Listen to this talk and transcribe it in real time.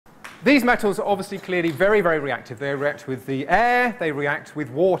these metals are obviously clearly very, very reactive. They react with the air, they react with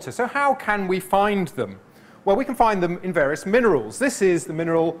water. So how can we find them? Well, we can find them in various minerals. This is the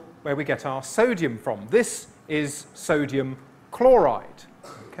mineral where we get our sodium from. This is sodium chloride.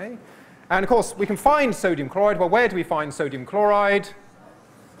 Okay? And of course, we can find sodium chloride. Well, where do we find sodium chloride?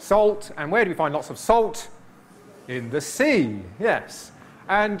 Salt. And where do we find lots of salt? In the sea, yes.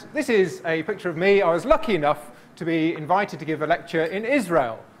 And this is a picture of me. I was lucky enough to be invited to give a lecture in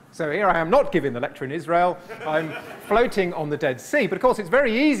Israel. So here I am not giving the lecture in Israel. I'm floating on the Dead Sea. But of course, it's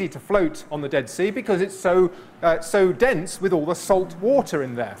very easy to float on the Dead Sea because it's so dense with all the salt water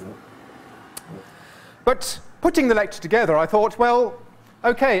in there. But putting the lecture together, I thought, well,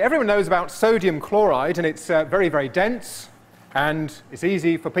 OK, everyone knows about sodium chloride, and it's very, very dense, and it's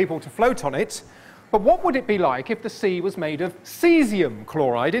easy for people to float on it. But what would it be like if the sea was made of caesium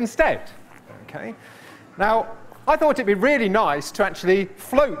chloride instead? OK? Now, I thought it'd be really nice to actually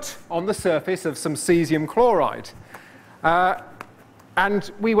float on the surface of some caesium chloride.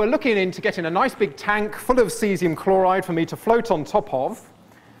 And we were looking into getting a nice big tank full of caesium chloride for me to float on top of.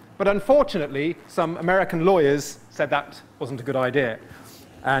 But unfortunately, some American lawyers said that wasn't a good idea.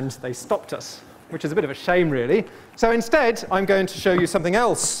 And they stopped us, which is a bit of a shame, really. So instead, I'm going to show you something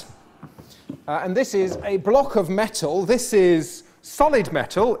else. And this is a block of metal. This is solid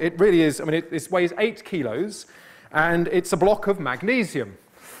metal. It really is. I mean, this weighs 8 kilos. And it's a block of magnesium.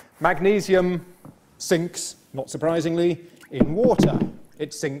 Magnesium sinks, not surprisingly, in water.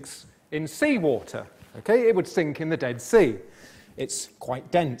 It sinks in seawater. Okay? It would sink in the Dead Sea. It's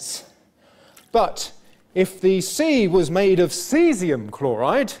quite dense. But if the sea was made of caesium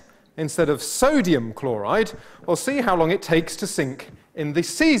chloride instead of sodium chloride, we'll see how long it takes to sink in the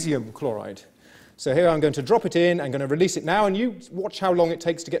caesium chloride. So here I'm going to drop it in. I'm going to release it now. And you watch how long it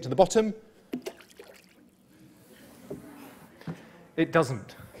takes to get to the bottom. It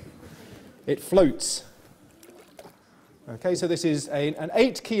doesn't. It floats. Okay, so this is an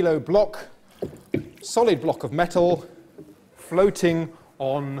 8-kilo block, solid block of metal, floating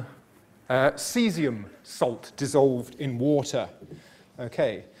on caesium salt dissolved in water.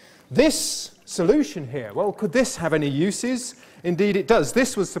 Okay, this solution here, well, could this have any uses? Indeed, it does.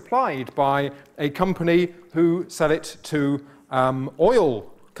 This was supplied by a company who sell it to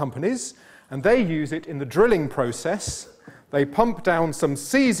oil companies, and they use it in the drilling process. They pump down some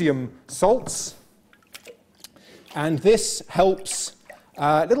caesium salts, and this helps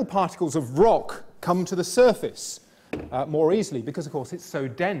little particles of rock come to the surface more easily because, of course, it's so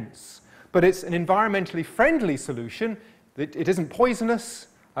dense. But it's an environmentally friendly solution. It isn't poisonous.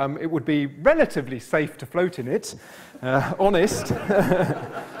 It would be relatively safe to float in it, honest.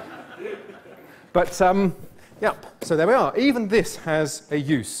 But, yep, so there we are. Even this has a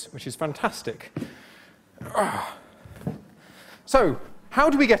use, which is fantastic. So, how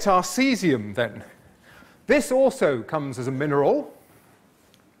do we get our caesium, then? This also comes as a mineral.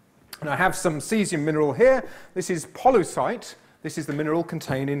 And I have some caesium mineral here. This is pollucite. This is the mineral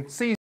containing caesium.